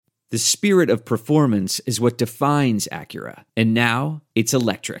The spirit of performance is what defines Acura, and now it's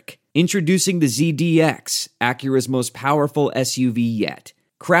electric. Introducing the ZDX, Acura's most powerful SUV yet.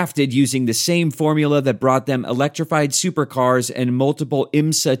 Crafted using the same formula that brought them electrified supercars and multiple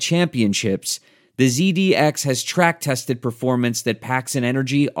IMSA championships, the ZDX has track-tested performance that packs an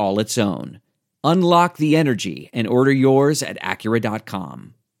energy all its own. Unlock the energy and order yours at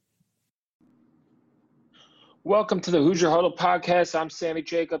Acura.com. Welcome to the Hoosier Huddle podcast. I'm Sammy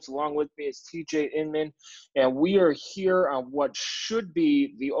Jacobs. Along with me is TJ Inman, and we are here on what should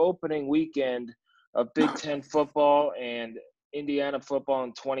be the opening weekend of Big Ten football and Indiana football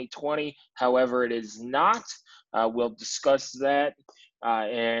in 2020. However, it is not. We'll discuss that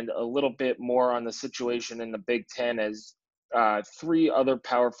and a little bit more on the situation in the Big Ten as three other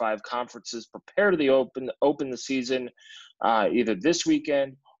Power 5 conferences prepare to open the season either this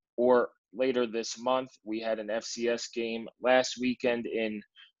weekend or later this month. We had an FCS game last weekend in,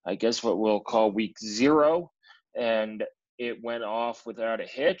 I guess, what we'll call week 0, and it went off without a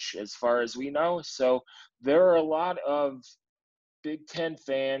hitch as far as we know. So there are a lot of Big Ten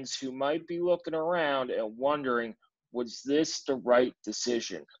fans who might be looking around and wondering, was this the right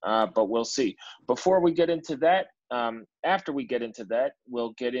decision? But we'll see. Before we get into that, after we get into that,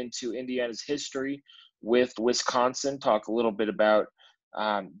 we'll get into Indiana's history with Wisconsin, talk a little bit about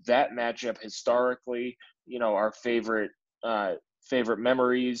that matchup historically, our favorite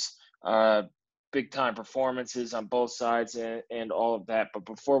memories, big time performances on both sides and all of that. But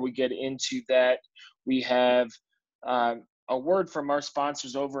before we get into that, we have a word from our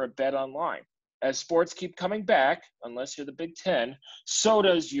sponsors over at BetOnline. As sports keep coming back, unless you're the Big Ten, so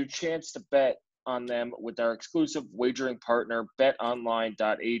does your chance to bet on them with our exclusive wagering partner,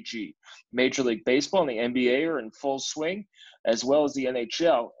 betonline.ag. Major League Baseball and the NBA are in full swing, as well as the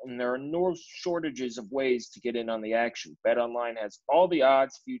NHL, and there are no shortages of ways to get in on the action. BetOnline has all the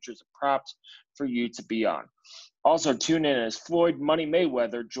odds, futures, and props for you to be on. Also, tune in as Floyd Money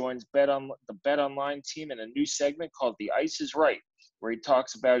Mayweather joins the BetOnline team in a new segment called The Ice is Right, where he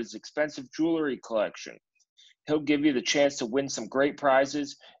talks about his expensive jewelry collection. He'll give you the chance to win some great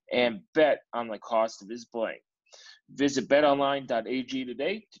prizes and bet on the cost of his bling. Visit betonline.ag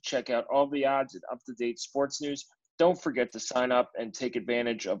today to check out all the odds and up-to-date sports news. Don't forget to sign up and take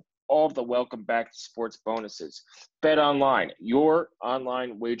advantage of all the welcome back to sports bonuses. BetOnline, your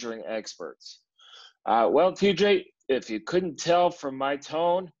online wagering experts. Well, TJ, if you couldn't tell from my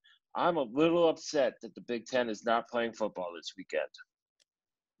tone, I'm a little upset that the Big Ten is not playing football this weekend.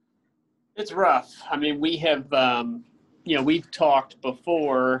 It's rough. I mean, we have, we've talked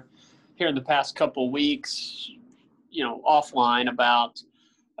before here in the past couple of weeks, offline about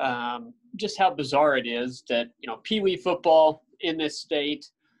just how bizarre it is that, Pee Wee football in this state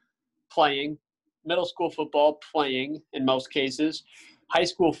playing, middle school football playing in most cases, high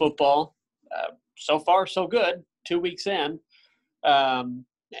school football, so far so good, 2 weeks in. And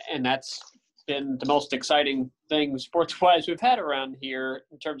that's been the most exciting thing sports-wise we've had around here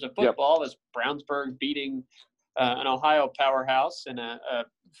in terms of football. Is Brownsburg beating an Ohio powerhouse in a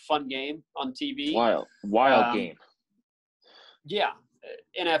fun game on TV. Wild game. Yeah.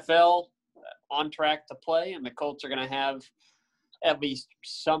 NFL on track to play, and the Colts are going to have at least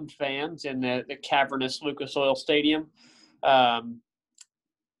some fans in the cavernous Lucas Oil Stadium.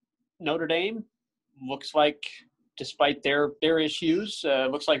 Notre Dame looks like, despite their issues,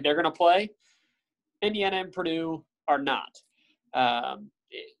 looks like they're going to play. Indiana and Purdue are not.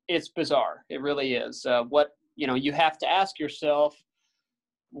 It's bizarre. It really is. You have to ask yourself,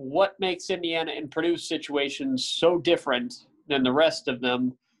 what makes Indiana and Purdue's situations so different than the rest of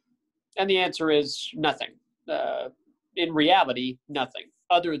them? And the answer is nothing. In reality, nothing,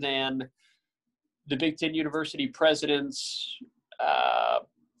 other than the Big Ten University presidents,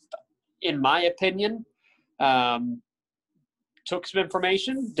 in my opinion, took some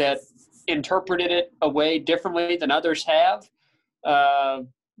information that interpreted it away differently than others have,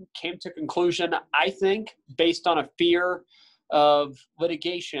 came to conclusion, I think, based on a fear of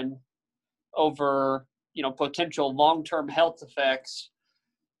litigation over, potential long-term health effects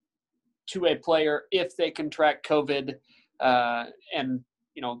to a player if they contract COVID and,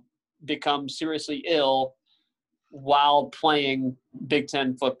 become seriously ill while playing Big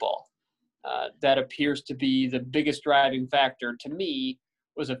Ten football. That appears to be the biggest driving factor to me,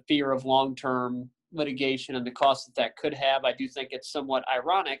 was a fear of long-term litigation and the cost that could have. I do think it's somewhat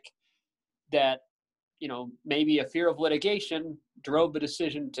ironic that, maybe a fear of litigation drove the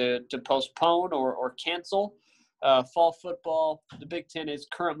decision to postpone or cancel fall football. The Big Ten is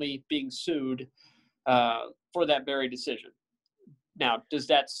currently being sued for that very decision. Now, does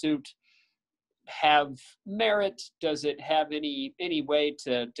that suit have merit? Does it have any way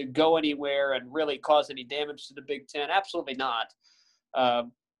to go anywhere and really cause any damage to the Big Ten? Absolutely not.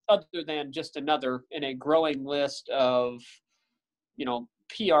 Other than just another in a growing list of,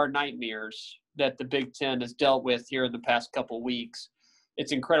 PR nightmares that the Big Ten has dealt with here in the past couple of weeks.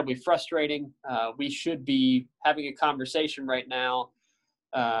 It's incredibly frustrating. We should be having a conversation right now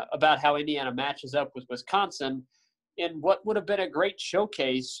about how Indiana matches up with Wisconsin in what would have been a great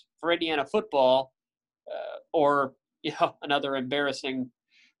showcase for Indiana football, or another embarrassing,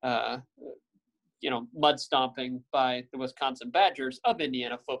 mud stomping by the Wisconsin Badgers of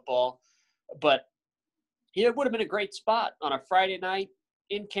Indiana football. But it would have been a great spot on a Friday night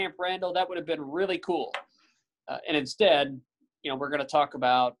in Camp Randall. That would have been really cool. And instead, we're going to talk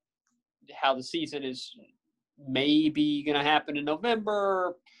about how the season is maybe going to happen in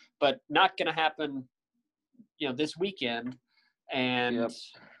November, but not going to happen, this weekend. And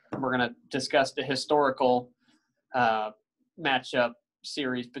we're going to discuss the historical matchup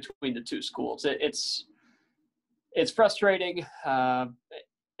series between the two schools. It's frustrating.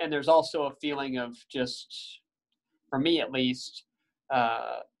 And there's also a feeling of just, for me at least,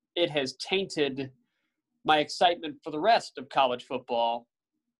 it has tainted my excitement for the rest of college football,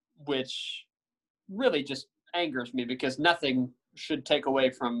 which really just angers me because nothing should take away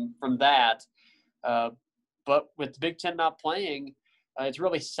from that. But with the Big Ten not playing, it's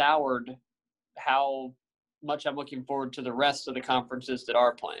really soured how much I'm looking forward to the rest of the conferences that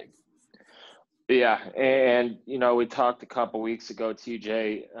are playing. Yeah, and we talked a couple weeks ago,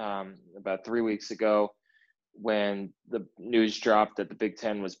 TJ, about 3 weeks ago, when the news dropped that the Big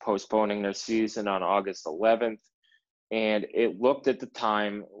Ten was postponing their season on August 11th, and it looked at the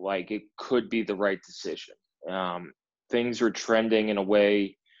time like it could be the right decision. Things were trending in a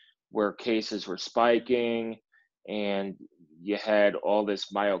way where cases were spiking, and you had all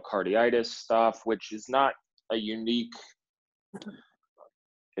this myocarditis stuff, which is not a unique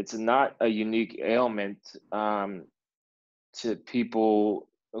ailment to people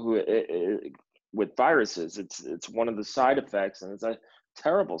who with viruses. It's one of the side effects, and it's a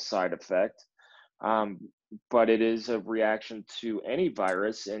terrible side effect. But it is a reaction to any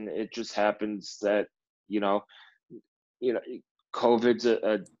virus, and it just happens that COVID's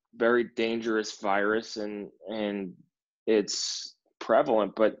a very dangerous virus, and it's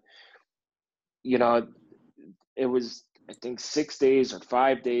prevalent. But it was, I think, 6 days or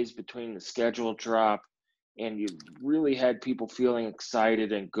 5 days between the schedule drop, and you really had people feeling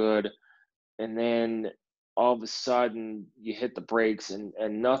excited and good. And then all of a sudden you hit the brakes, and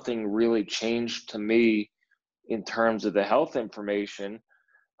nothing really changed to me in terms of the health information.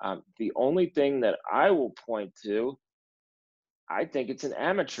 The only thing that I will point to, I think it's an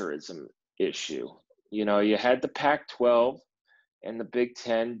amateurism issue. You had the Pac-12 and the Big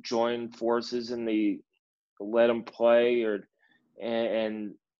Ten join forces in the let them play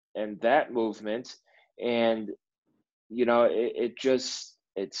and that movement. And,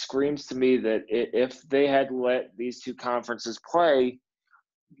 it screams to me that if they had let these two conferences play,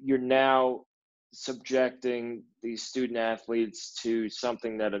 you're now subjecting these student athletes to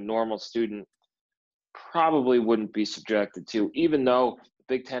something that a normal student probably wouldn't be subjected to, even though the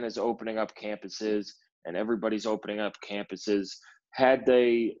Big Ten is opening up campuses and everybody's opening up campuses. Had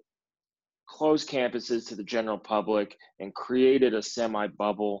they closed campuses to the general public and created a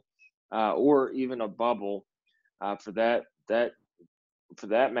semi-bubble or even a bubble for that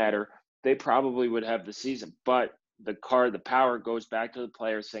matter, they probably would have the season. But the power goes back to the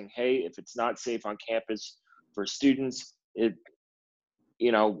players saying, hey, if it's not safe on campus for students,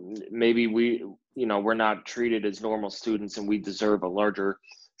 maybe we're not treated as normal students and we deserve a larger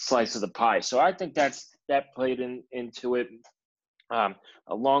slice of the pie. So I think that played into it,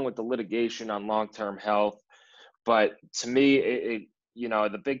 along with the litigation on long-term health. But to me,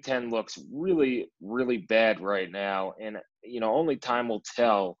 the Big Ten looks really, really bad right now. And, only time will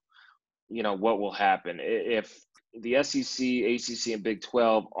tell, what will happen. If the SEC, ACC, and Big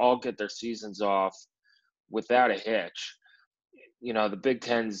 12 all get their seasons off without a hitch, the Big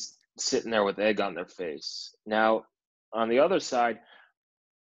Ten's sitting there with egg on their face. Now, on the other side,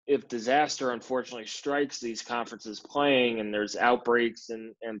 if disaster unfortunately strikes these conferences playing and there's outbreaks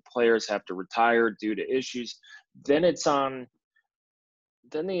and players have to retire due to issues, then the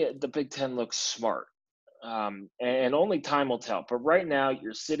Big Ten looks smart. And only time will tell. But right now,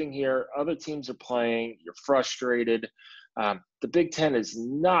 you're sitting here, other teams are playing, you're frustrated. The Big Ten has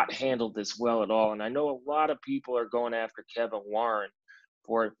not handled this well at all. And I know a lot of people are going after Kevin Warren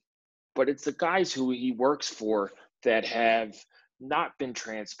for it, but it's the guys who he works for that have not been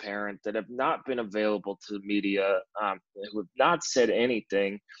transparent, that have not been available to the media, who have not said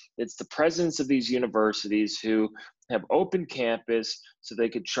anything. It's the presidents of these universities who have open campus so they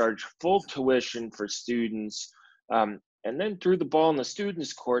could charge full tuition for students, and then threw the ball in the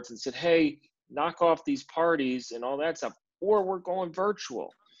students' courts and said, hey, knock off these parties and all that stuff, or we're going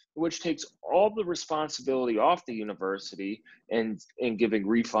virtual, which takes all the responsibility off the university and giving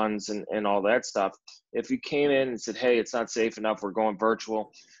refunds and all that stuff. If you came in and said, hey, it's not safe enough, we're going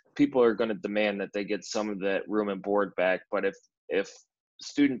virtual, people are going to demand that they get some of that room and board back. But if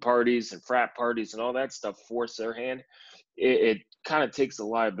student parties and frat parties and all that stuff force their hand, it kind of takes the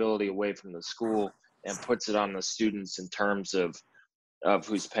liability away from the school and puts it on the students in terms of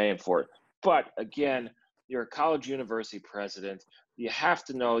who's paying for it. But again, you're a college university president. You have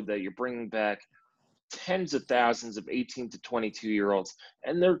to know that you're bringing back tens of thousands of 18 to 22-year-olds,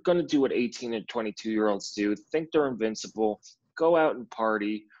 and they're going to do what 18 and 22-year-olds do, think they're invincible, go out and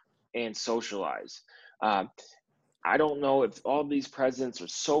party and socialize. I don't know if all these presidents are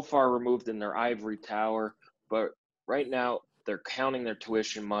so far removed in their ivory tower, but right now they're counting their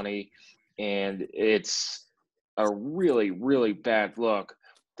tuition money, and it's a really, really bad look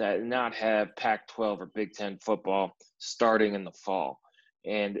that not have Pac-12 or Big Ten football starting in the fall.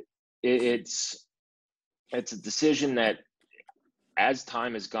 And it's a decision that, as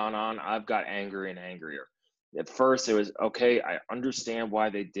time has gone on, I've got angrier and angrier. At first it was, okay, I understand why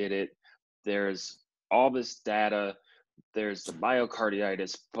they did it. There's all this data, there's the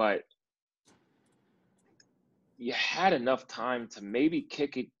myocarditis, but you had enough time to maybe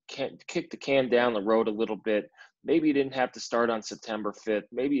kick the can down the road a little bit. Maybe you didn't have to start on September 5th.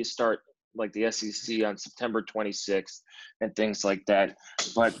 Maybe you start like the SEC on September 26th and things like that.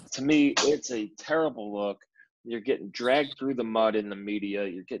 But to me, it's a terrible look. You're getting dragged through the mud in the media.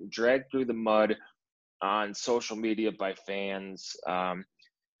 You're getting dragged through the mud on social media by fans.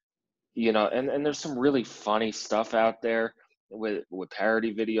 You know, and there's some really funny stuff out there with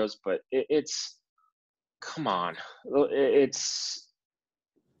parody videos, but it's, come on.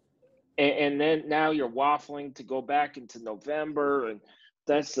 And then now you're waffling to go back into November, and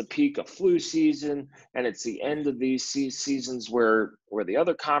that's the peak of flu season, and it's the end of these seasons where the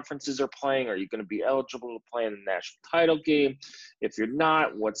other conferences are playing. Are you going to be eligible to play in the national title game? If you're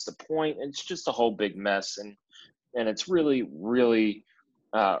not, what's the point? It's just a whole big mess, and it's really, really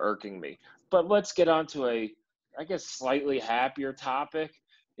irking me. But let's get on to a, I guess, slightly happier topic,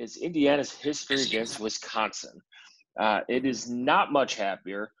 is Indiana's history against Wisconsin. It is not much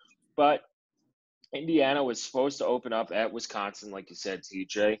happier, but Indiana was supposed to open up at Wisconsin, like you said,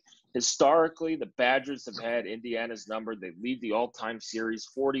 TJ. Historically, the Badgers have had Indiana's number. They lead the all-time series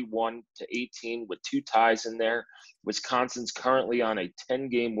 41-18 with 2 ties in there. Wisconsin's currently on a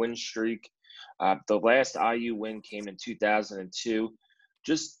 10-game win streak. The last IU win came in 2002.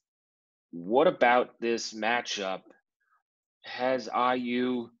 Just what about this matchup has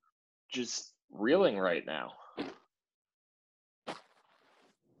IU just reeling right now?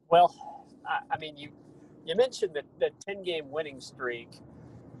 Well, I mean, you mentioned the 10-game winning streak.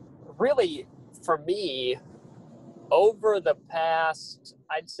 Really, for me, over the past,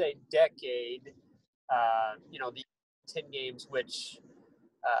 I'd say, decade, the 10 games, which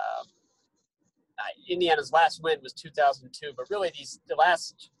Indiana's last win was 2002, but really the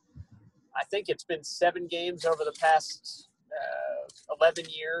last, I think it's been 7 games over the past 11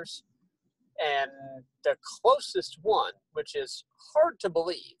 years. And the closest one, which is hard to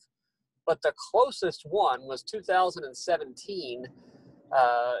believe, but the closest one was 2017.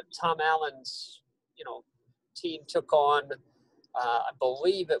 Tom Allen's, team took on, I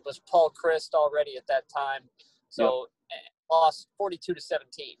believe it was Paul Christ already at that time. So lost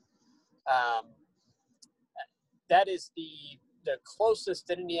 42-17. That is the closest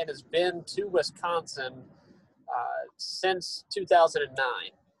that Indiana's been to Wisconsin since 2009,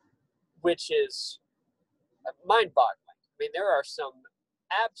 which is mind-boggling. I mean, there are some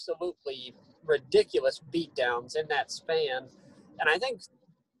absolutely ridiculous beatdowns in that span. And I think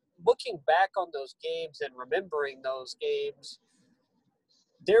looking back on those games and remembering those games,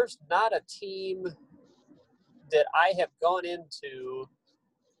 there's not a team that I have gone into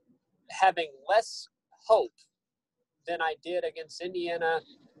having less hope than I did against Indiana,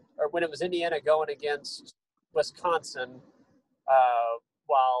 or when it was Indiana going against Wisconsin,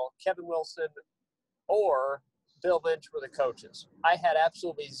 while Kevin Wilson or Bill Lynch were the coaches. I had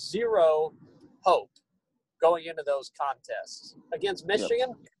absolutely zero hope going into those contests. Against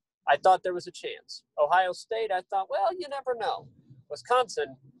Michigan, I thought there was a chance. Ohio State, I thought, well, you never know.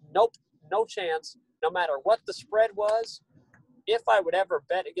 Wisconsin, nope, no chance. No matter what the spread was, if I would ever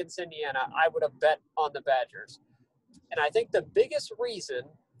bet against Indiana, I would have bet on the Badgers. And I think the biggest reason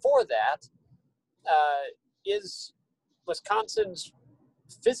for that is Wisconsin's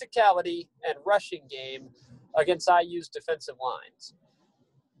physicality and rushing game against IU's defensive lines.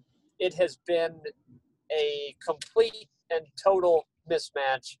 It has been a complete and total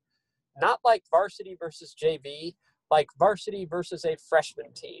mismatch, not like varsity versus JV, like varsity versus a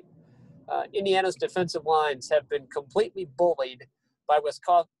freshman team. Indiana's defensive lines have been completely bullied by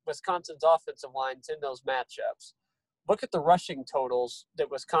Wisconsin's offensive lines in those matchups. Look at the rushing totals that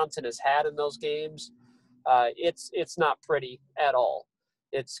Wisconsin has had in those games. It's not pretty at all.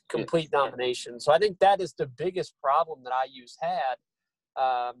 It's complete domination. So I think that is the biggest problem that IU's had.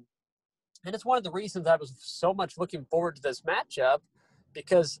 And it's one of the reasons I was so much looking forward to this matchup,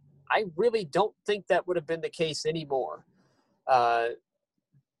 because I really don't think that would have been the case anymore.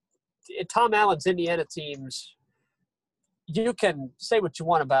 Tom Allen's Indiana teams, you can say what you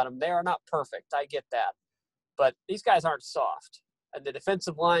want about them. They are not perfect. I get that. But these guys aren't soft. And the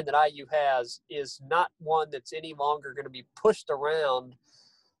defensive line that IU has is not one that's any longer going to be pushed around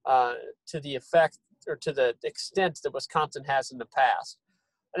to the effect or to the extent that Wisconsin has in the past.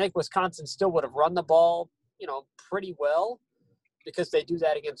 I think Wisconsin still would have run the ball, pretty well, because they do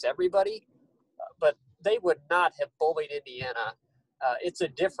that against everybody. But they would not have bullied Indiana. It's a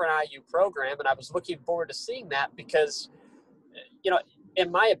different IU program, and I was looking forward to seeing that because,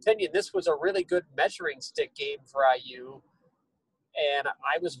 in my opinion, this was a really good measuring stick game for IU. And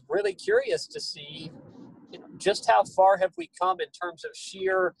I was really curious to see just how far have we come in terms of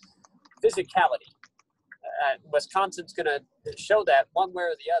sheer physicality. Wisconsin's going to show that one way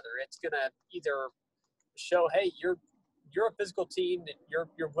or the other. It's going to either show, hey, you're a physical team, that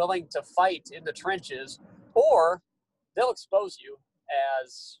you're willing to fight in the trenches, or they'll expose you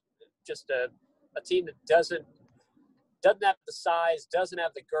as just a team that doesn't have the size, doesn't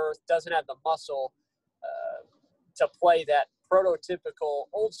have the girth, doesn't have the muscle to play that prototypical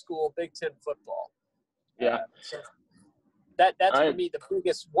old school Big Ten football. Yeah. So that's for me the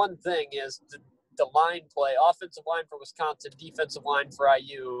biggest one thing is the line play, offensive line for Wisconsin, defensive line for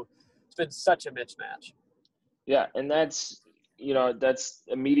IU. It's been such a mismatch. Yeah, and that's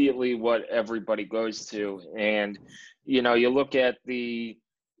immediately what everybody goes to. And you look at the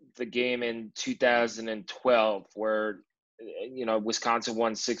game in 2012 where Wisconsin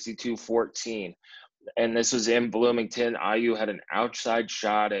won 62-14. And this was in Bloomington. IU had an outside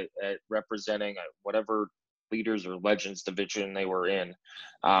shot at representing whatever leaders or legends division they were in.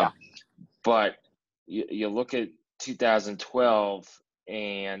 But you look at 2012,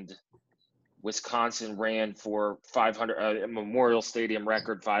 and Wisconsin ran for 500, a Memorial Stadium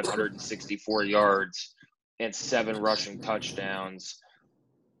record 564 yards and 7 rushing touchdowns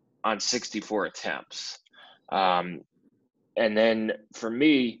on 64 attempts. And then for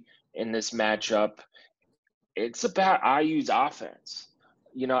me in this matchup, it's about IU's offense.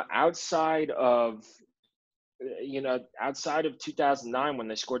 Outside of 2009 when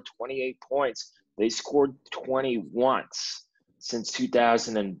they scored 28 points, they scored 20 once since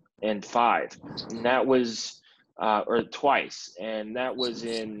 2005, and that was or twice, and that was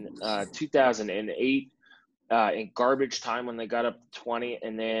in 2008 in garbage time when they got up 20,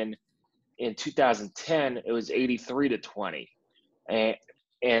 and then in 2010 it was 83-20,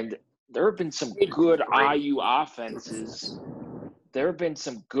 and there have been some good IU offenses. There have been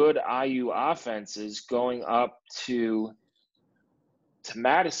some good IU offenses going up to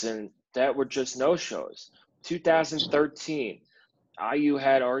Madison that were just no-shows. 2013, IU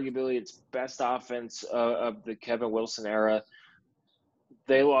had arguably its best offense of the Kevin Wilson era.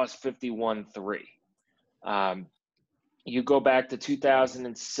 They lost 51-3. You go back to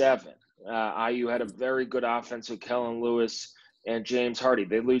 2007. IU had a very good offense with Kellen Lewis and James Hardy.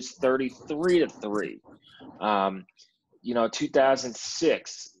 They lose 33-3.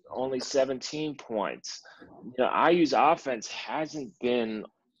 2006, only 17 points. IU's offense hasn't been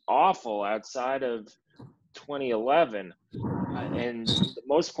awful outside of 2011, and the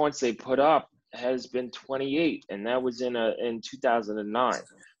most points they put up has been 28, and that was in 2009.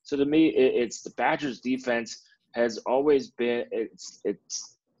 So to me, it's the Badgers' defense has always been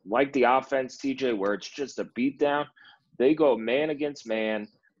it's like the offense, TJ, where it's just a beatdown. They go man against man,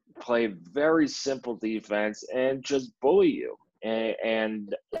 play very simple defense, and just bully you.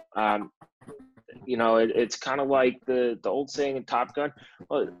 It's kind of like the old saying in Top Gun,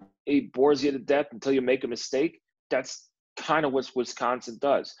 well, it bores you to death until you make a mistake. That's kind of what Wisconsin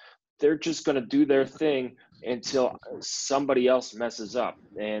does. They're just going to do their thing until somebody else messes up.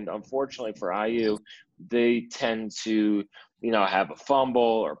 And unfortunately for IU, they tend to, have a fumble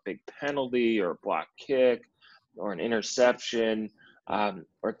or a big penalty or a block kick or an interception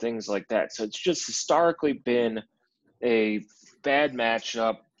or things like that. So it's just historically been a bad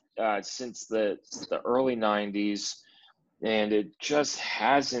matchup since the early 90s, and it just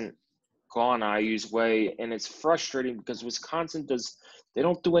hasn't gone IU's way. And it's frustrating because Wisconsin they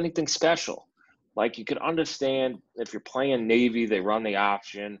don't do anything special. Like, you could understand if you're playing Navy, they run the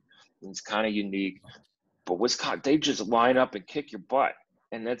option, and it's kind of unique. But Wisconsin, they just line up and kick your butt.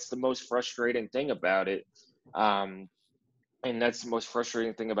 And that's the most frustrating thing about it. And that's the most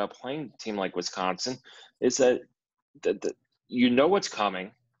frustrating thing about playing a team like Wisconsin is that you know what's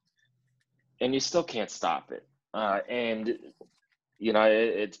coming, and you still can't stop it. And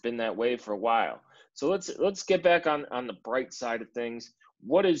it's been that way for a while. So let's get back on the bright side of things.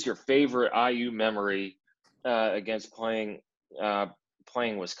 What is your favorite IU memory against playing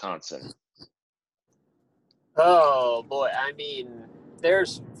Wisconsin? Oh boy, I mean,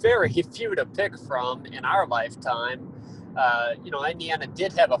 there's very few to pick from in our lifetime. Indiana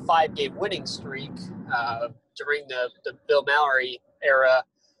did have a 5-game winning streak during the Bill Mallory era.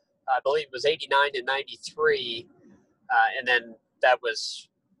 I believe it was 89 and 93, and then that was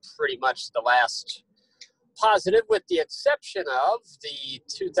pretty much the last positive, with the exception of the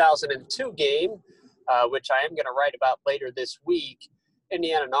 2002 game, which I am going to write about later this week.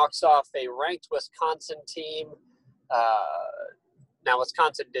 Indiana knocks off a ranked Wisconsin team. Now,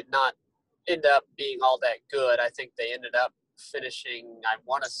 Wisconsin did not end up being all that good. I think they ended up finishing, I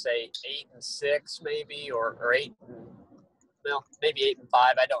want to say 8-6 maybe, or 8, maybe 8-5.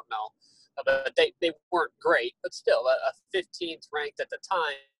 I don't know, but they weren't great. But still, a 15th ranked at the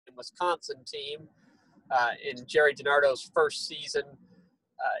time Wisconsin team in Jerry DiNardo's first season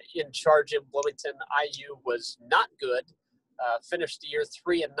in charge in Bloomington. IU was not good. Finished the year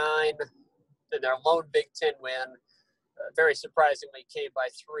 3-9 in their lone Big Ten win. Very surprisingly, came by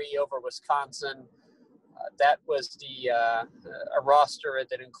 3 over Wisconsin. That was a roster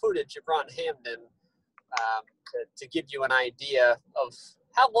that included Jabron Hamden. To give you an idea of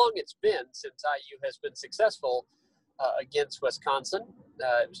how long it's been since IU has been successful against Wisconsin.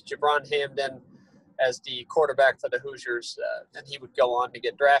 It was Jabron Hamden as the quarterback for the Hoosiers, and he would go on to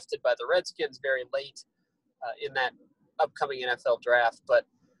get drafted by the Redskins very late in that upcoming NFL draft. But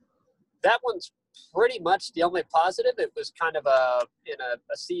that one's pretty much the only positive. It was kind of a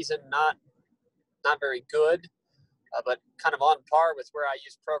season not very good, but kind of on par with where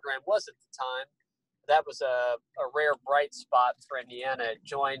IU's program was at the time. That was a rare bright spot for Indiana. It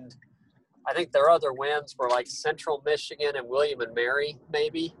joined, I think their other wins were like Central Michigan and William and Mary,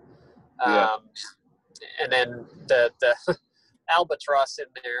 maybe. Yeah. And then the albatross in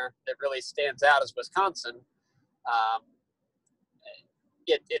there that really stands out is Wisconsin.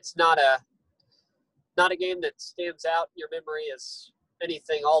 It's not a game that stands out in your memory as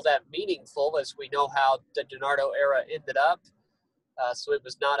anything all that meaningful, as we know how the DiNardo era ended up. So it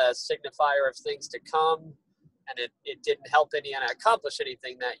was not a signifier of things to come, and it didn't help Indiana accomplish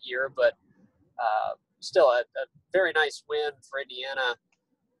anything that year. But still, a very nice win for Indiana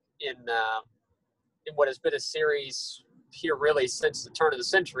in what has been a series here really since the turn of the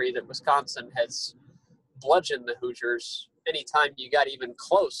century that Wisconsin has bludgeoned the Hoosiers. Anytime you got even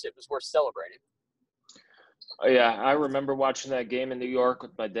close, it was worth celebrating. Yeah, I remember watching that game in New York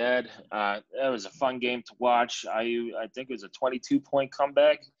with my dad. That was a fun game to watch. I think it was a 22-point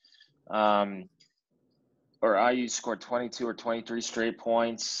comeback. Or IU scored 22 or 23 straight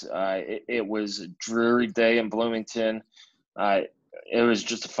points. It was a dreary day in Bloomington. It was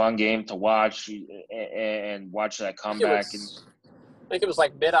just a fun game to watch and watch that comeback. I think it was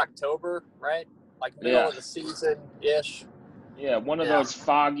like mid-October, right? Like middle of the season-ish. Yeah, one of those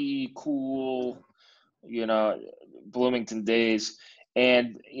foggy, cool, Bloomington days.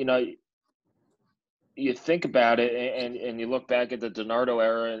 And, you think about it and you look back at the DiNardo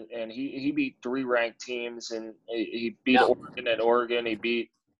era, and he beat 3 ranked teams, and he beat Oregon at Oregon, he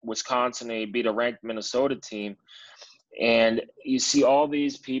beat Wisconsin, and he beat a ranked Minnesota team. And you see all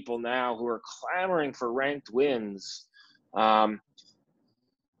these people now who are clamoring for ranked wins.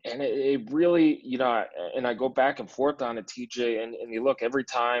 And it really, and I go back and forth on it, TJ, and you look, every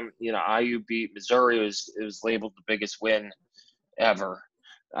time, IU beat Missouri, it was labeled the biggest win ever.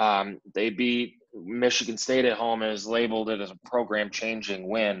 They beat Michigan State at home, and it was labeled it as a program-changing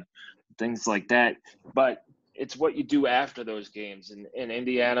win, things like that. But it's what you do after those games. And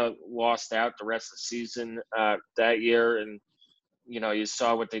Indiana lost out the rest of the season that year, and, you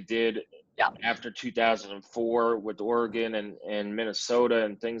saw what they did after 2004 with Oregon and Minnesota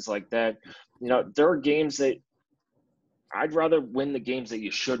and things like that. There are games that I'd rather win the games that you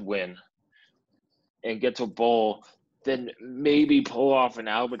should win and get to a bowl than maybe pull off an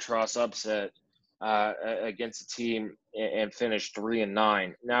albatross upset against a team and finish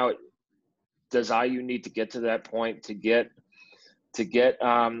 3-9. Now, does IU need to get to that point to get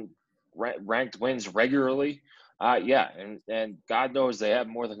ranked wins regularly? Yeah, and God knows they have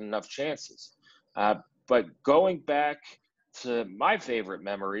more than enough chances. But going back to my favorite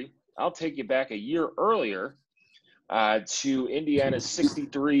memory, I'll take you back a year earlier to Indiana's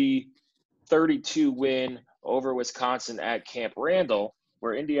 63-32 win over Wisconsin at Camp Randall,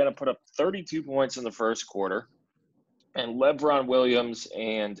 where Indiana put up 32 points in the first quarter, and LeBron Williams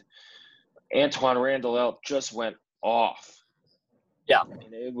and Antoine Randall just went off. Yeah.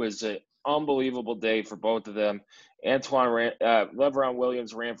 And it was an unbelievable day for both of them. LeBron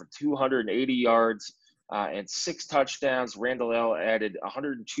Williams ran for 280 yards and 6 touchdowns. Randall added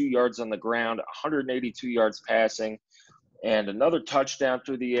 102 yards on the ground, 182 yards passing, and another touchdown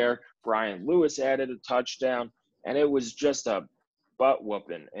through the air. Brian Lewis added a touchdown, and it was just a butt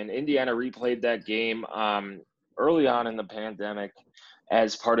whooping. And Indiana replayed that game early on in the pandemic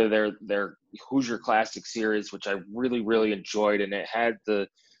as part of their Hoosier Classic series, which I really, really enjoyed. And it had the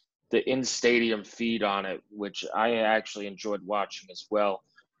in-stadium feed on it, which I actually enjoyed watching as well,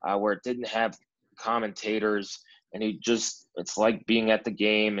 where it didn't have commentators, and it's like being at the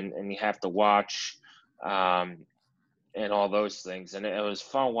game and you have to watch and all those things. And it was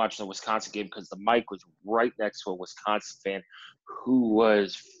fun watching the Wisconsin game because the mic was right next to a Wisconsin fan who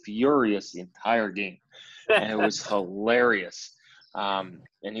was furious the entire game. And it was hilarious. And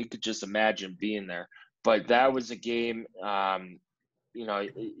you could just imagine being there. But that was a game,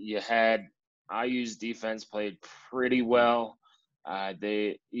 you had IU's defense played pretty well.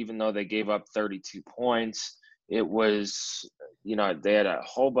 Even though they gave up 32 points, it was, they had a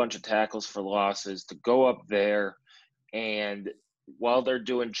whole bunch of tackles for losses to go up there. And while they're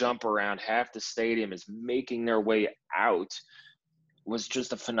doing jump around, half the stadium is making their way out. Was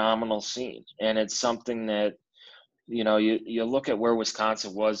just a phenomenal scene. And it's something that, you look at where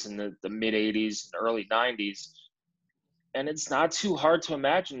Wisconsin was in the mid 80s and early 90s, and it's not too hard to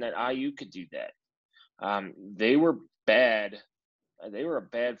imagine that IU could do that. They were bad. They were a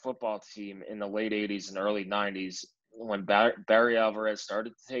bad football team in the late 80s and early 90s when Barry Alvarez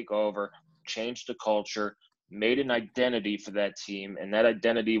started to take over, changed the culture, made an identity for that team. And that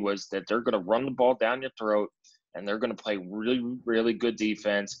identity was that they're going to run the ball down your throat and they're going to play really, really good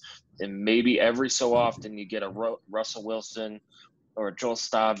defense. And maybe every so often you get a Russell Wilson or a Joel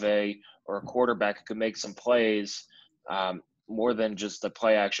Stave or a quarterback who can make some plays more than just a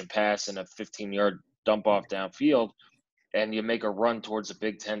play action pass and a 15-yard dump off downfield, and you make a run towards a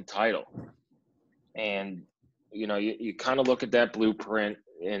Big Ten title. And, you kind of look at that blueprint,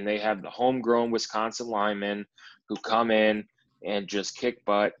 and they have the homegrown Wisconsin linemen who come in and just kick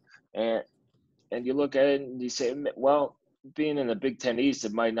butt. And you look at it and you say, well, being in the Big Ten East,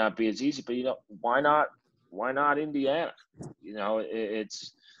 it might not be as easy, but, why not? Why not Indiana?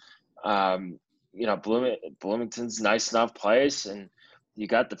 It's Bloomington's a nice enough place, and you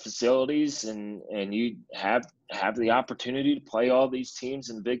got the facilities, and you have the opportunity to play all these teams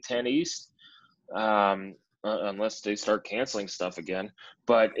in the Big Ten East, unless they start canceling stuff again.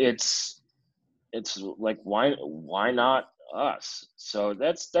 But it's like, why not us? So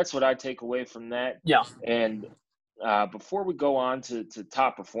that's what I take away from that. Yeah. And before we go on to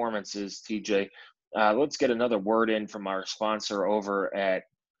top performances, TJ, let's get another word in from our sponsor over at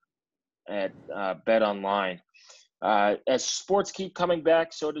Bet Online. As sports keep coming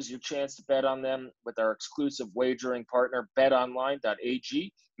back, so does your chance to bet on them with our exclusive wagering partner,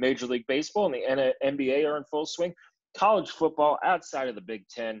 betonline.ag. Major League Baseball and the NBA are in full swing. College football outside of the Big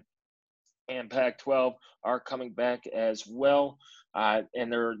Ten and Pac-12 are coming back as well.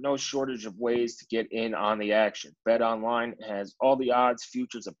 And there are no shortage of ways to get in on the action. BetOnline has all the odds,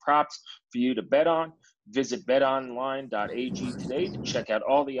 futures, and props for you to bet on. Visit betonline.ag today to check out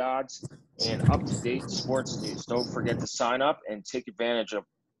all the odds and up-to-date sports news. Don't forget to sign up and take advantage of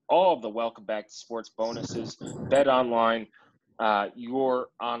all of the welcome back to sports bonuses. BetOnline, your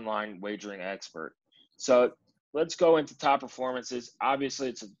online wagering expert. So let's go into top performances. Obviously,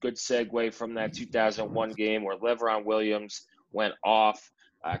 it's a good segue from that 2001 game where LeBron Williams went off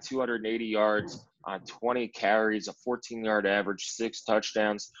 280 yards on 20 carries, a 14-yard average, 6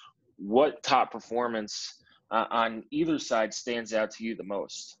 touchdowns. What top performance on either side stands out to you the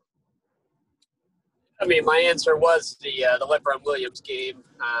most? I mean, my answer was the LeBron Williams game.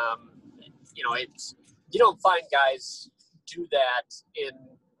 You don't find guys do that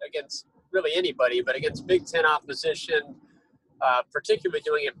against really anybody, but against Big Ten opposition, particularly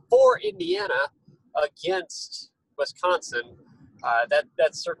doing it for Indiana against Wisconsin.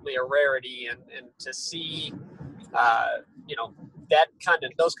 That's certainly a rarity, and to see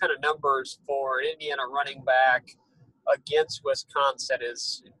those kind of numbers for an Indiana running back against Wisconsin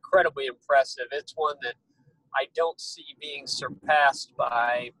is incredibly impressive. It's one that I don't see being surpassed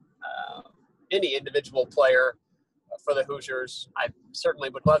by any individual player for the Hoosiers. I certainly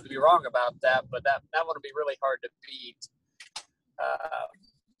would love to be wrong about that, but that one would be really hard to beat.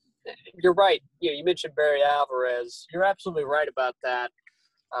 You're right. You mentioned Barry Alvarez. You're absolutely right about that.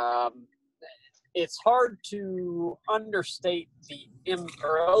 It's hard to understate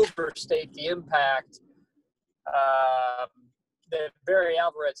or overstate the impact that Barry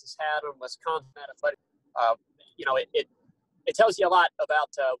Alvarez has had on Wisconsin athletic. It tells you a lot about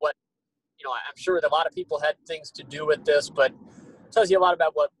what, I'm sure that a lot of people had things to do with this, but it tells you a lot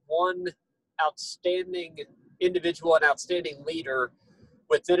about what one outstanding individual and outstanding leader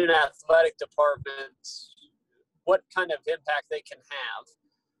within an athletic department, what kind of impact they can have.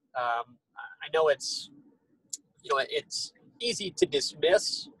 I know it's easy to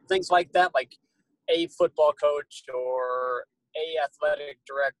dismiss things like that, like a football coach or a athletic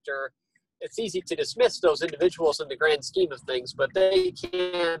director. It's easy to dismiss those individuals in the grand scheme of things, but they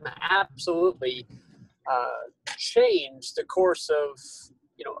can absolutely change the course of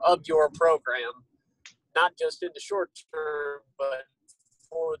your program, not just in the short term, but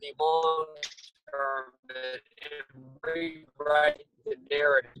for the long term, and rewrite the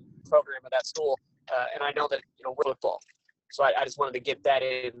narrative program of that school. And I know that we're football, so I just wanted to get that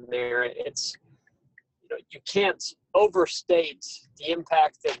in there. It's you can't overstate the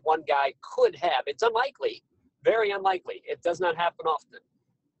impact that one guy could have. It's unlikely, very unlikely. It does not happen often,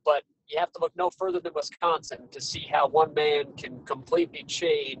 but you have to look no further than Wisconsin to see how one man can completely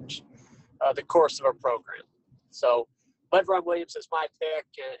change the course of a program. So Le'Veon Williams is my pick,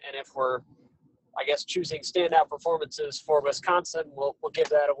 and if we're, I guess, choosing standout performances for Wisconsin, we'll give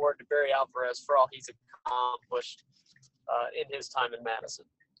that award to Barry Alvarez for all he's accomplished in his time in Madison.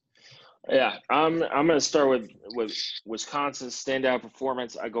 Yeah, I'm going to start with Wisconsin's standout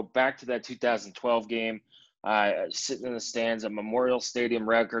performance. I go back to that 2012 game, sitting in the stands at Memorial Stadium,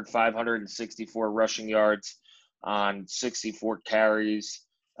 record 564 rushing yards on 64 carries,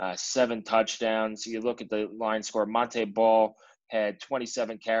 7 touchdowns. You look at the line score, Monte Ball had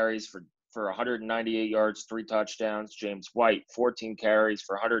 27 carries for 198 yards, 3 touchdowns. James White, 14 carries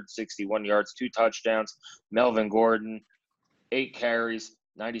for 161 yards, 2 touchdowns. Melvin Gordon, 8 carries,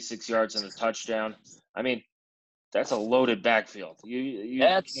 96 yards and a touchdown. I mean, that's a loaded backfield.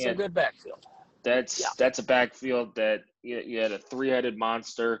 That's a good backfield. That's a backfield that you had a 3-headed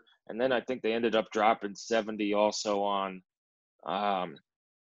monster, and then I think they ended up dropping 70 also on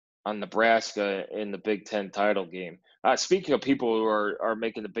Nebraska in the Big Ten title game. Speaking of people who are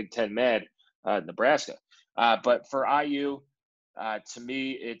making the Big Ten mad, Nebraska. But for IU, to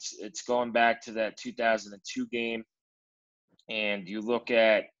me, it's going back to that 2002 game. And you look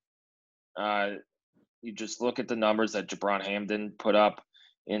at, you just look at the numbers that Jabron Hamden put up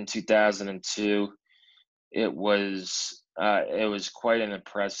in 2002. It was quite an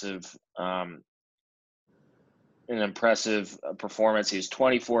impressive performance. He was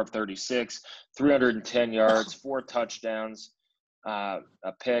 24 of 36, 310 yards, 4 touchdowns, a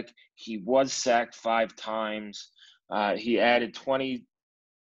pick. He was sacked 5 times. He had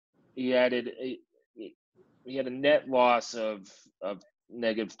a net loss of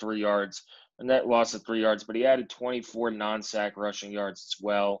 -3 yards, a net loss of 3 yards, but he added 24 non-sack rushing yards as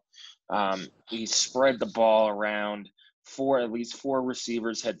well. He spread the ball around. At least four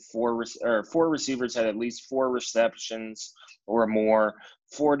receivers had at least 4 receptions or more.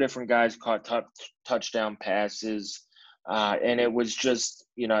 4 different guys caught touchdown passes, and it was just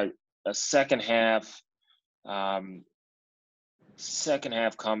a second half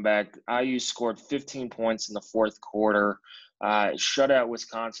comeback. IU scored 15 points in the fourth quarter, shut out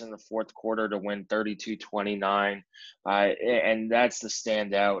Wisconsin in the fourth quarter to win 32-29, and that's the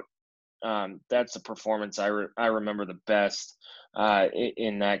standout. That's the performance I remember the best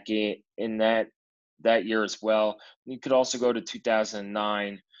in that game, in that year as well. You could also go to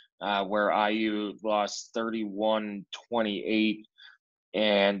 2009, where IU lost 31-28,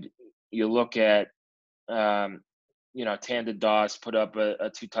 and you look at Tanda Doss put up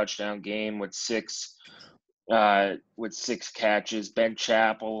a 2-touchdown game with 6 catches. Ben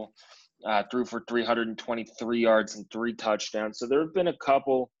Chappell threw for 323 yards and 3 touchdowns. So there have been a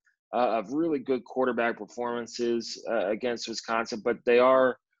couple of really good quarterback performances against Wisconsin, but they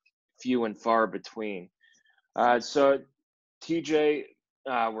are few and far between. So TJ,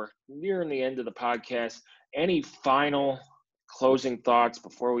 we're nearing the end of the podcast. Any final closing thoughts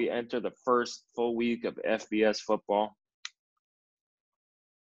before we enter the first full week of FBS football?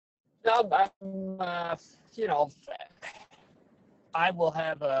 No, I will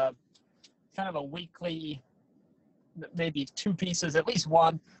have a kind of a weekly maybe 2 pieces, at least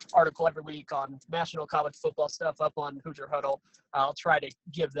 1 article every week on National College Football stuff up on Hoosier Huddle. I'll try to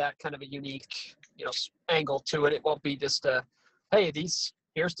give that kind of a unique, angle to it. It won't be just hey,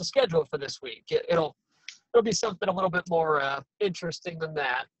 here's the schedule for this week. It'll be something a little bit more interesting than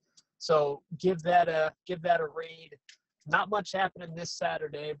that. So give that a read. Not much happening this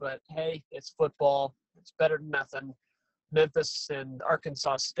Saturday, but hey, it's football. It's better than nothing. Memphis and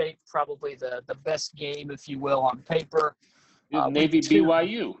Arkansas State, probably the best game, if you will, on paper. Navy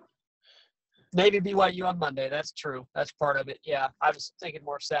BYU. Navy BYU on Monday. That's true. That's part of it. Yeah, I was thinking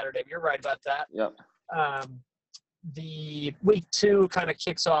more Saturday. But you're right about that. Yep. The week 2 kind of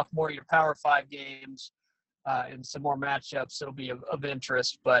kicks off more of your Power 5 games and some more matchups that'll be of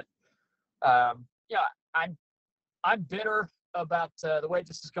interest. But yeah, I'm bitter about the way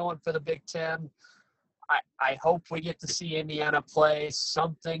this is going for the Big Ten. I hope we get to see Indiana play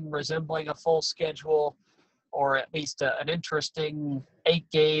something resembling a full schedule, or at least an interesting 8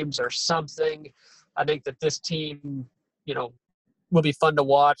 games or something. I think that this team, will be fun to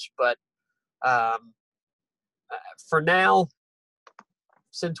watch. But for now,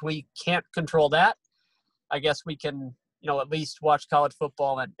 since we can't control that, I guess we can, at least watch college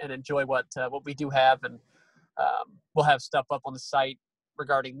football and enjoy what we do have. And we'll have stuff up on the site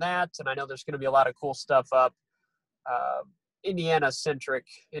regarding that. And I know there's going to be a lot of cool stuff up, Indiana-centric,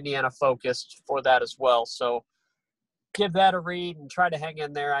 Indiana-focused for that as well. So give that a read and try to hang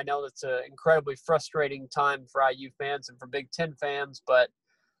in there. I know that's an incredibly frustrating time for IU fans and for Big Ten fans, but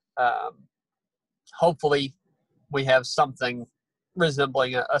hopefully we have something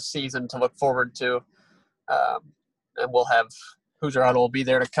resembling a season to look forward to. And we'll have Hoosier Huddle will be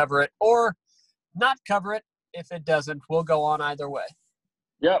there to cover it or not cover it. If it doesn't, we'll go on either way.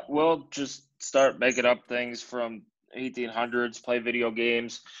 Yeah, we'll just start making up things from 1800s, play video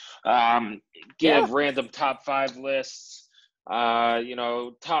games, give random top 5 lists,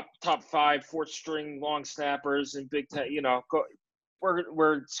 top 5 4th-string long snappers in Big Ten.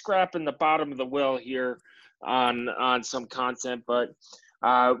 We're scrapping the bottom of the well here on some content, but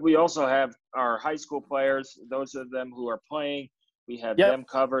we also have our high school players. Those of them who are playing, we have them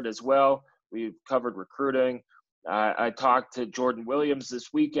covered as well. We've covered recruiting. I talked to Jordan Williams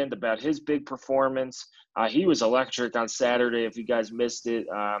this weekend about his big performance. He was electric on Saturday. If you guys missed it,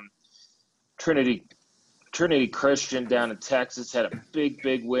 Trinity Christian down in Texas had a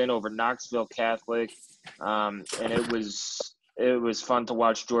big win over Knoxville Catholic, and it was fun to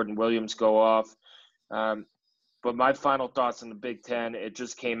watch Jordan Williams go off. But my final thoughts on the Big Ten, it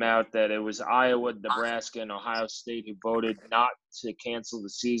just came out that it was Iowa, Nebraska, and Ohio State who voted not to cancel the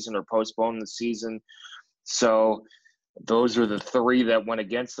season or postpone the season. So those are the 3 that went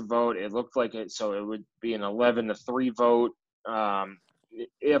against the vote. It looked like it, so it would be an 11-3 vote.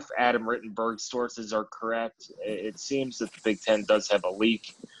 If Adam Rittenberg's sources are correct, it seems that the Big Ten does have a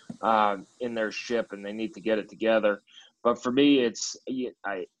leak in their ship, and they need to get it together. But for me,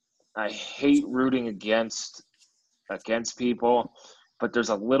 I hate rooting against people, but there's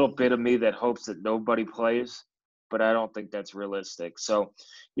a little bit of me that hopes that nobody plays, but I don't think that's realistic. So,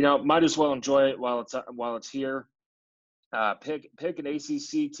 might as well enjoy it while it's here. Pick an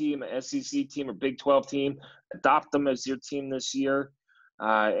ACC team, an SEC team, or Big 12 team. Adopt them as your team this year,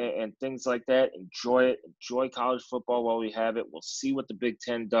 and things like that. Enjoy it. Enjoy college football while we have it. We'll see what the Big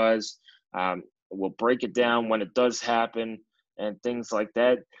Ten does. We'll break it down when it does happen and things like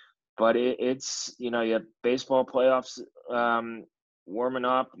that. But it's you have baseball playoffs warming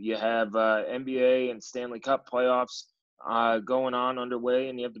up. You have NBA and Stanley Cup playoffs going on underway,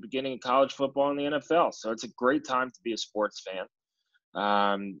 and you have the beginning of college football in the NFL. So it's a great time to be a sports fan.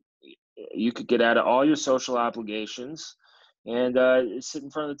 You could get out of all your social obligations and sit in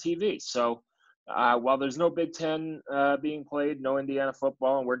front of the TV. So while there's no Big Ten being played, no Indiana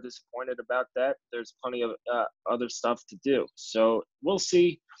football, and we're disappointed about that, there's plenty of other stuff to do. So we'll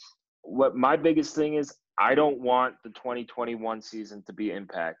see. What my biggest thing is, I don't want the 2021 season to be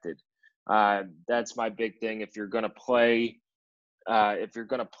impacted. That's my big thing. If you're going to play it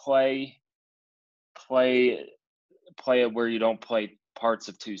where you don't play parts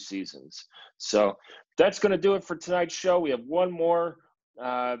of 2 seasons. So that's going to do it for tonight's show. We have one more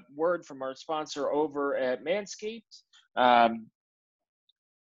word from our sponsor over at Manscaped.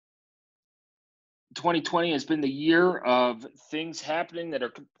 2020 has been the year of things happening that are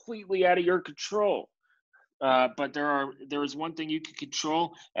completely out of your control. But there is one thing you can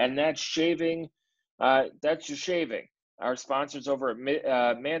control, and that's shaving. That's your shaving. Our sponsors over at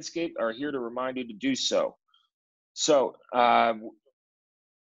Manscaped are here to remind you to do so. So go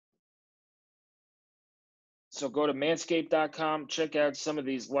to manscaped.com, check out some of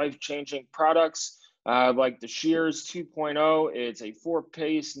these life-changing products. Like the Shears 2.0, it's a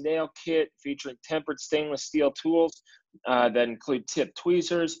 4-piece nail kit featuring tempered stainless steel tools that include tipped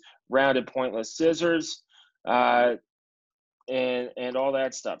tweezers, rounded pointless scissors, and all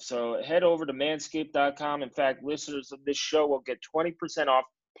that stuff. So head over to manscaped.com. In fact, listeners of this show will get 20% off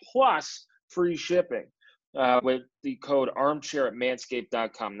plus free shipping with the code armchair at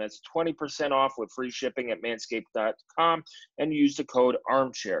manscaped.com. That's 20% off with free shipping at manscaped.com, and use the code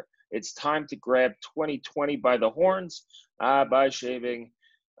armchair. It's time to grab 2020 by the horns by shaving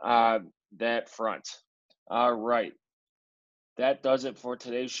that front. All right. That does it for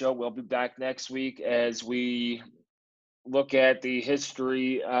today's show. We'll be back next week as we look at the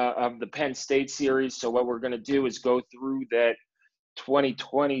history of the Penn State series. So what we're going to do is go through that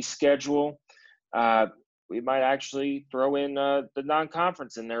 2020 schedule. We might actually throw in the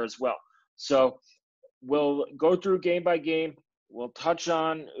non-conference in there as well. So we'll go through game by game. We'll touch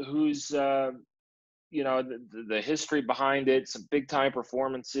on who's, the history behind it, some big-time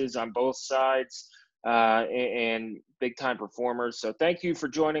performances on both sides, and big-time performers. So thank you for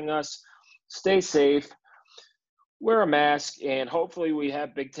joining us. Stay safe, wear a mask, and hopefully we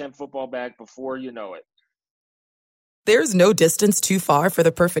have Big Ten football back before you know it. There's no distance too far for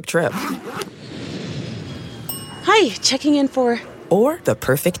the perfect trip. Hi, checking in for... Or the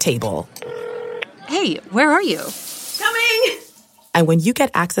perfect table. Hey, where are you? Coming! And when you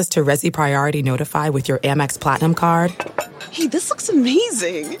get access to Resi Priority Notify with your Amex Platinum card... Hey, this looks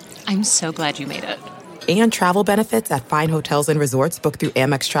amazing. I'm so glad you made it. And travel benefits at fine hotels and resorts booked through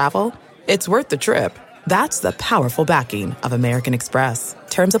Amex Travel, it's worth the trip. That's the powerful backing of American Express.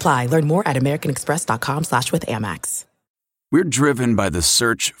 Terms apply. Learn more at americanexpress.com/withAmex. We're driven by the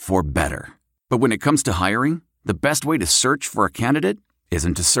search for better. But when it comes to hiring, the best way to search for a candidate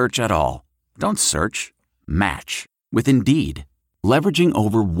isn't to search at all. Don't search. Match. With Indeed. Leveraging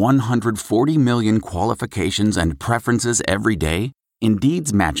over 140 million qualifications and preferences every day,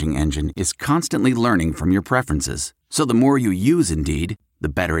 Indeed's matching engine is constantly learning from your preferences. So the more you use Indeed, the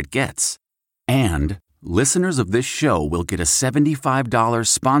better it gets. And listeners of this show will get a $75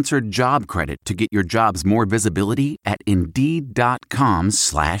 sponsored job credit to get your jobs more visibility at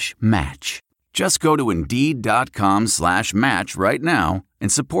Indeed.com/match. Just go to Indeed.com/match right now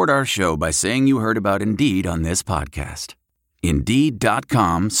and support our show by saying you heard about Indeed on this podcast.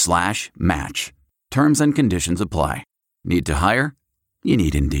 Indeed.com/match. Terms and conditions apply. Need to hire? You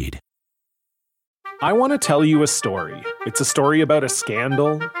need Indeed. I want to tell you a story. It's a story about a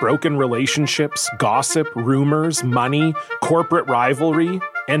scandal, broken relationships, gossip, rumors, money, corporate rivalry,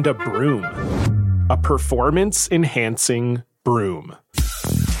 and a broom. A performance-enhancing broom.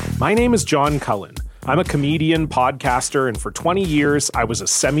 My name is John Cullen. I'm a comedian, podcaster, and for 20 years, I was a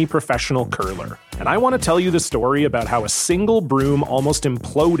semi-professional curler. And I want to tell you the story about how a single broom almost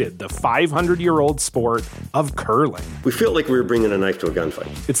imploded the 500-year-old sport of curling. We felt like we were bringing a knife to a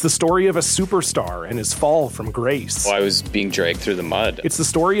gunfight. It's the story of a superstar and his fall from grace. Well, I was being dragged through the mud. It's the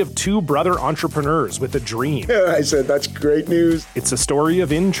story of two brother entrepreneurs with a dream. I said, that's great news. It's a story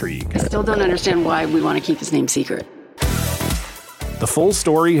of intrigue. I still don't understand why we want to keep his name secret. The full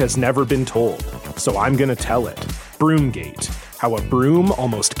story has never been told, so I'm going to tell it. Broomgate, how a broom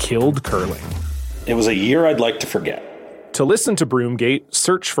almost killed curling. It was a year I'd like to forget. To listen to Broomgate,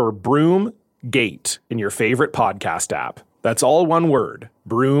 search for Broomgate in your favorite podcast app. That's all one word,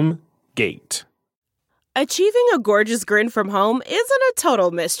 Broomgate. Achieving a gorgeous grin from home isn't a total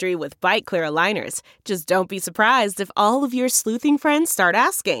mystery with Bite Clear aligners. Just don't be surprised if all of your sleuthing friends start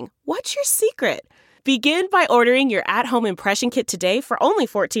asking, "What's your secret?" Begin by ordering your at-home impression kit today for only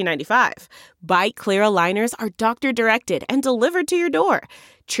 $14.95. Bite Clear aligners are doctor-directed and delivered to your door.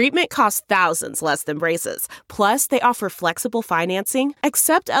 Treatment costs thousands less than braces. Plus, they offer flexible financing,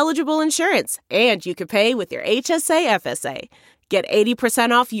 accept eligible insurance, and you can pay with your HSA FSA. Get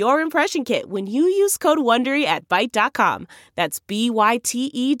 80% off your impression kit when you use code WONDERY at Byte.com. That's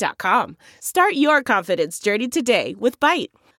BYTE.com. Start your confidence journey today with Byte.